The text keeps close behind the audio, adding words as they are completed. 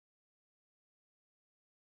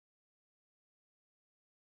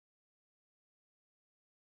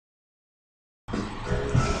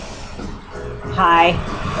Hi,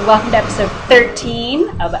 and welcome to episode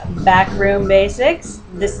 13 of Backroom Basics.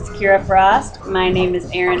 This is Kira Frost. My name is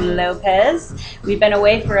Erin Lopez. We've been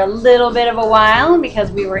away for a little bit of a while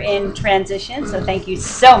because we were in transition, so thank you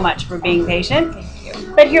so much for being patient. Thank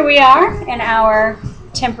you. But here we are in our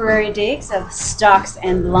temporary digs of Stocks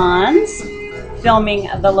and Blondes, filming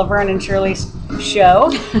the Laverne and Shirley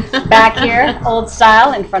show back here, old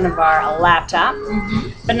style, in front of our laptop.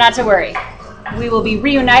 But not to worry. We will be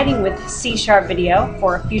reuniting with C# Video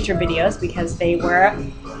for future videos because they were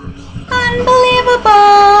unbelievable.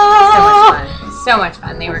 So much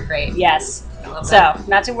fun. They were great. Yes. So,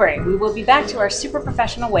 not to worry. We will be back to our super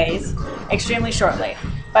professional ways extremely shortly.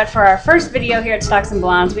 But for our first video here at Stocks and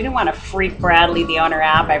Blondes, we didn't want to freak Bradley, the owner,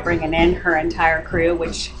 out by bringing in her entire crew,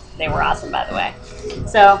 which they were awesome, by the way.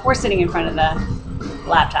 So, we're sitting in front of the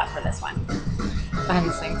laptop for this one. Behind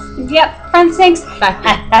the scenes. Yep, front sinks. Back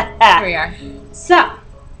here. Here we are. So,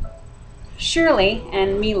 Shirley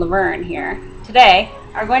and me, Laverne, here today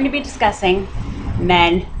are going to be discussing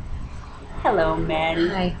men. Hello, men.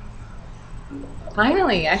 Hi.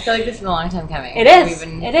 Finally, I feel like this is a long time coming. It is. We've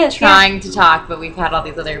been It is trying to talk, but we've had all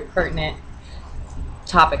these other pertinent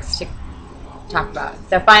topics to talk about.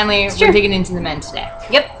 So finally, we're digging into the men today.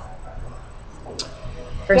 Yep.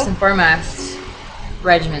 First and foremost,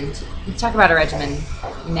 regimen. Let's talk about a regimen.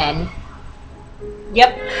 Men.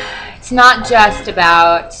 Yep. It's not just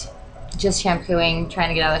about just shampooing, trying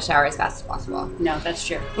to get out of the shower as fast as possible. No, that's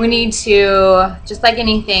true. We need to, just like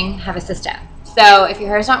anything, have a system. So if your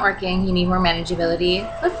hair is not working, you need more manageability.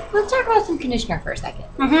 Let's talk about some conditioner for a second.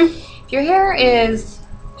 If your hair is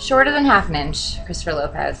shorter than half an inch, Christopher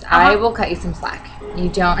Lopez, I will cut you some slack. You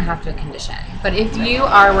don't have to condition. But if you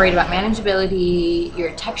are worried about manageability,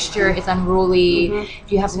 your texture is unruly,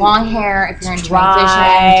 if you have long hair, if you're in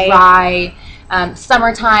transition, dry,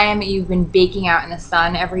 summertime, you've been baking out in the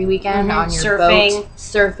sun every weekend on your boat,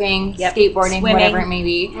 surfing, skateboarding, swimming, whatever it may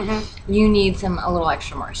be, you need a little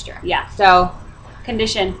extra moisture. Yeah. So,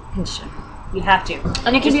 condition. You have to.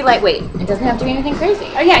 And it can be lightweight. It doesn't have to be anything crazy.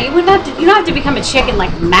 Oh yeah, you wouldn't have to. You don't have to become a chick and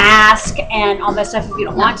like mask and all that stuff if you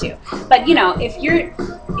don't want to. But you know, if you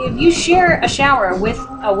share a shower with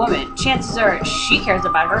a woman, chances are she cares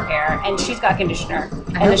about her hair and she's got conditioner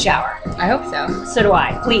in the shower. I hope so. So do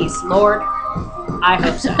I. Please, Lord, I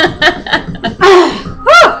hope so.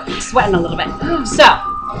 Sweating a little bit. So,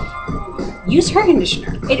 use her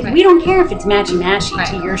conditioner. We don't care if it's matchy-matchy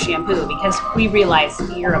to your shampoo because we realize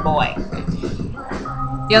you're a boy.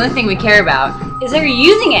 The only thing we care about is that you're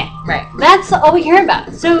using it. Right. That's all we care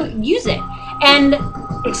about. So use it. And,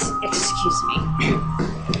 excuse me,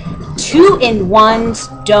 2-in-1s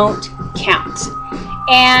don't count.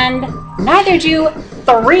 And neither do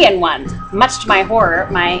 3-in-1s. Much to my horror,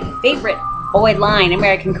 my favorite boy line,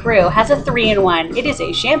 American Crew, has a 3-in-1. It is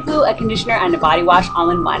a shampoo, a conditioner, and a body wash all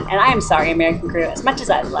in one. And I am sorry, American Crew, as much as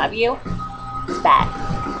I love you, it's bad.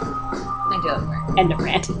 I do love her. End of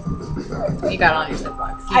rant. You got on your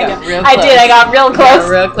soapbox. I did. I got real close.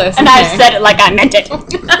 Real close. And I said it like I meant it.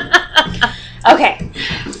 Okay.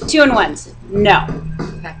 2-in-1s. No.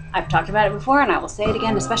 Okay. I've talked about it before, and I will say it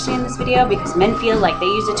again, especially in this video, because men feel like they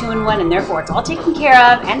use a 2-in-1, and therefore it's all taken care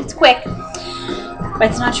of, and it's quick. But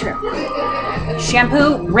it's not true.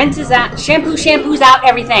 Shampoo rinses out, shampoos out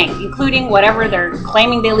everything, including whatever they're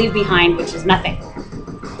claiming they leave behind, which is nothing.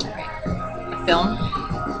 A film?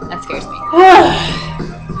 That scares me.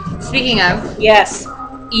 Speaking of,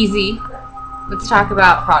 easy. Let's talk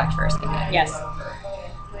about product first. Yes.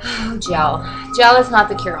 Gel. Gel is not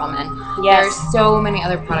the cure-all, men. Yes. There's so many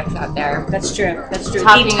other products out there. That's true. That's true.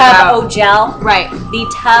 Talking the Tub O Gel. Right. The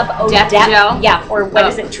Tub O Depth Gel. Yeah. Or what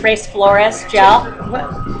is it? Tres Flores Gel. What?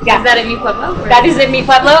 Yeah. Is that at Mi Pueblo? That is at Mi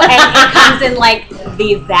Pueblo, and it comes in like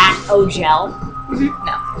the That O Gel.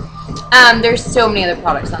 No. There's so many other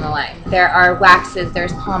products on the line. There are waxes,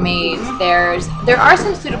 there's pomades, there are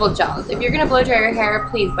some suitable gels. If you're going to blow dry your hair,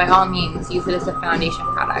 please, by all means, use it as a foundation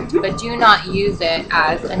product. But do not use it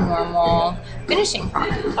as a normal finishing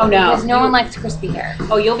product. Oh, no. Because no one likes crispy hair.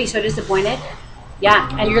 Oh, you'll be so disappointed. Yeah.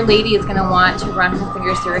 And your lady is going to want to run her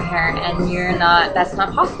fingers through her hair, and that's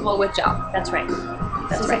not possible with gel. That's right.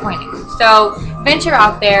 That's disappointing. So venture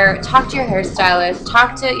out there, talk to your hairstylist,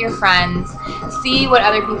 talk to your friends, see what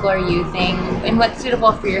other people are using and what's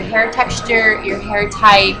suitable for your hair texture, your hair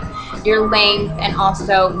type, your length, and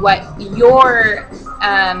also what your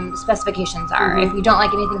specifications are. If you don't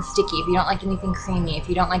like anything sticky, if you don't like anything creamy, if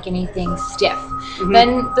you don't like anything stiff,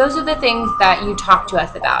 then those are the things that you talk to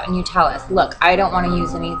us about and you tell us, look, I don't want to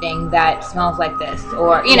use anything that smells like this,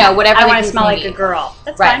 or you know, whatever. I want to smell like a girl.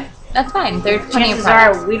 That's fine. That's fine. There's plenty of Chances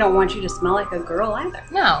products. are we don't want you to smell like a girl either.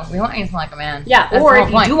 No, we want you to smell like a man. Yeah, That's or the if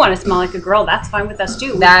whole you do point. want to smell like a girl, that's fine with us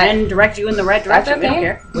too. That- And direct you in the right That's direction. We don't okay.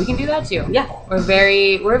 care. We can do that too. Yeah. We're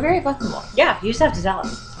very flexible. Yeah, you just have to tell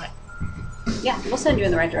us. Yeah, we'll send you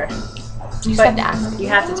in the right direction. You just But have to ask. you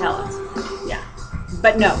have to tell us. Yeah.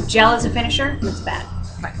 But no, gel as a finisher, that's bad.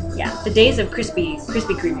 Right. Yeah, the days of Krispy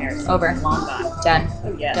Kreme hairs. Over. Long gone. Done.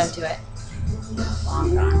 Oh, yes. Done to it.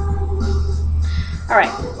 Long gone. All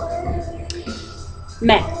right.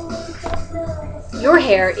 Men. Your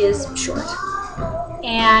hair is short.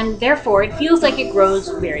 And therefore, it feels like it grows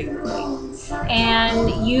very quickly.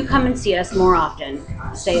 And you come and see us more often,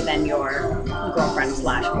 say, than your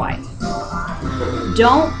girlfriend/wife.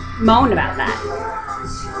 Don't moan about that.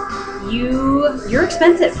 You're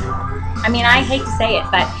expensive. I mean, I hate to say it,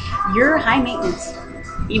 but you're high maintenance.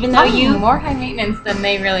 Even though Probably more high maintenance than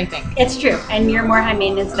they really think. It's true, and you're more high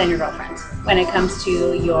maintenance than your girlfriend when it comes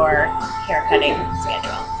to your hair cutting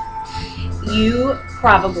schedule. You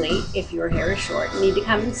probably, if your hair is short, need to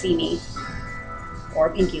come and see me, or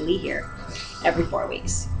Pinky Lee here, every 4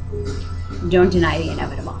 weeks. Don't deny the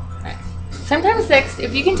inevitable. Right. Sometimes 6,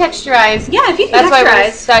 if you can texturize. Yeah, if you can That's why we're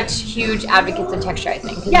texturize. such huge advocates of texturizing,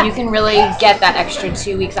 because Yeah. you can really get that extra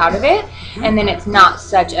 2 weeks out of it, and then it's not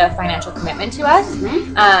such a financial commitment to us.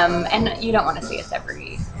 Mhm. And you don't want to see us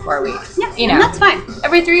every 4 weeks. Yeah, you and know, that's fine.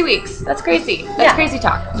 every 3 weeks. That's crazy. That's Yeah. crazy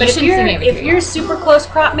talk. But you shouldn't see me every 3 you're weeks. super close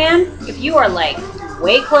crop man, if you are like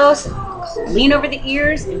way close, lean over the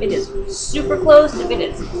ears, if it is super close, if it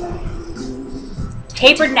is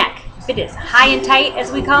tapered neck, if it is high and tight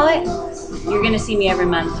as we call it, you're gonna see me every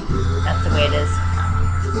month. That's the way it is.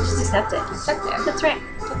 Just accept it. Accept it. That's right.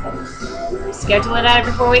 Schedule it out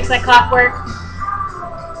every 4 weeks like clockwork.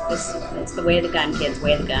 It's the way of the gun, kids.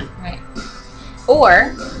 Way of the gun. Right.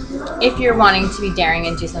 Or, if you're wanting to be daring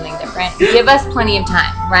and do something different, give us plenty of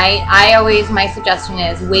time, right? My suggestion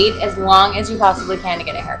is wait as long as you possibly can to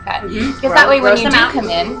get a haircut. Mhm. Because that way when Gross you them do out. come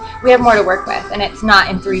in, we have more to work with. And it's not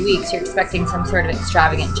in 3 weeks you're expecting some sort of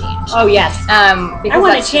extravagant change. Oh yes, Because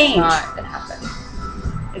wanna that's just change. not going to happen.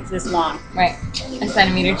 it's this long. Right. A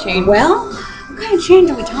centimeter change. Well, what kind of change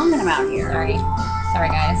are we talking about here? Sorry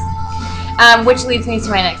guys. Which leads me to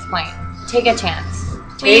my next point. Take a chance.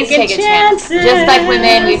 Please take a chance. chances. Just like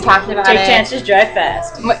women, we've talked about Take it. chances, drive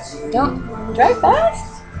fast. What? Don't drive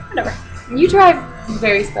fast. Whatever. You drive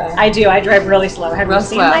very slow. I do. I drive really slow. Have Real you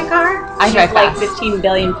seen slow. my car? I She's drive like fast. 15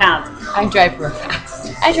 billion pounds. I drive real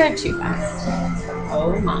fast. I drive too fast.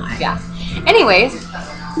 Oh my. Yeah. Anyways,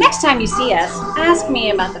 Next time you see us, ask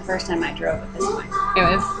me about the first time I drove at this point.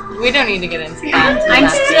 we don't need to get into that.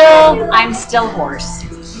 I'm still hoarse.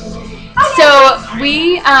 So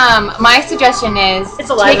my suggestion is It's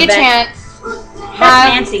a live take event. a chance.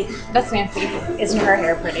 That's Nancy. That's Nancy. Isn't her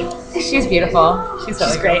hair pretty? She's beautiful. She's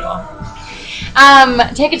really great.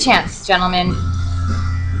 beautiful. Take a chance, gentlemen.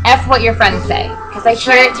 F what your friends say, because I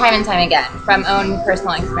hear it time and time again from own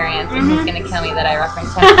personal experience, and he's gonna kill me that I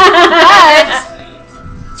referenced him. But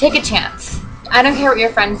take a chance. I don't care what your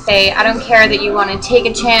friends say. I don't care that you want to take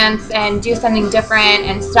a chance and do something different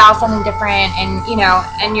and style something different, and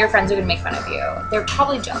and your friends are gonna make fun of you. They're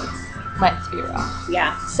probably jealous. Let's be real.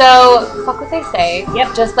 Yeah. So, fuck what they say.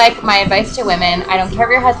 Yep. Just like my advice to women, I don't care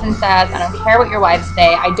what your husband says. I don't care what your wives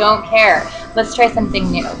say. I don't care. Let's try something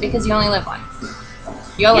new, because you only live once.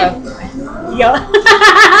 YOLO. Yeah.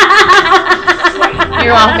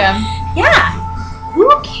 You're welcome. Yeah. Who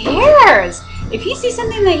cares? If you see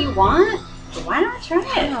something that you want, why not try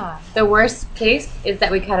it? The worst case is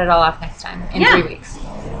that we cut it all off next time in 3 weeks.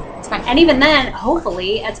 It's fine. And even then,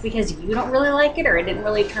 hopefully, it's because you don't really like it, or it didn't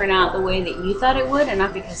really turn out the way that you thought it would, and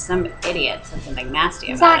not because some idiot said something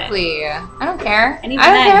nasty about it. Exactly. I don't care. And even I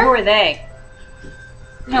don't then, care. who are they?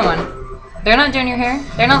 No one. They're not doing your hair.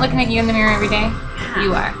 They're not looking at you in the mirror every day.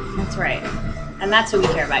 You are. That's right. And that's who we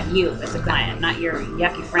care about, you as a client, not your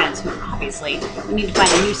yucky friends who obviously we need to find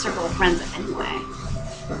a new circle of friends anyway.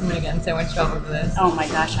 I'm gonna get in so much trouble for this. Oh my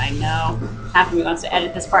gosh, I know. Half of me wants to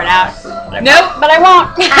edit this part out. Nope. But I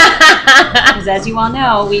won't. Because as you all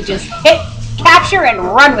know, we just hit capture and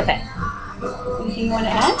run with it. Anything you want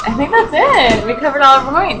to add? I think that's it. We covered all of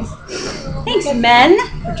our points. Thanks, men,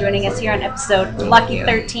 for joining us here on episode Lucky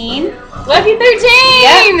 13 Lucky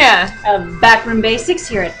 13! of Backroom Basics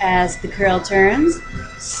here at As the Curl Turns.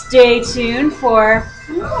 Stay tuned for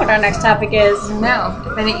what our next topic is. No.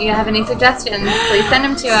 If you have any suggestions, please send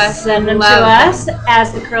them to us. Send them to us,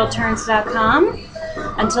 asthecurlturns.com.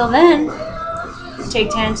 Until then, take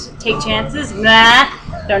chances. Nah,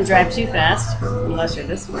 don't drive too fast, unless you're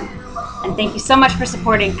this one. And thank you so much for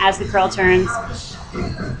supporting As the Curl Turns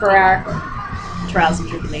for our trials and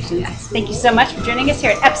tribulations. Yes. Thank you so much for joining us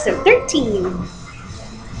here at episode 13.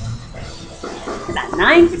 It's about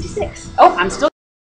 9:56. Oh, I'm still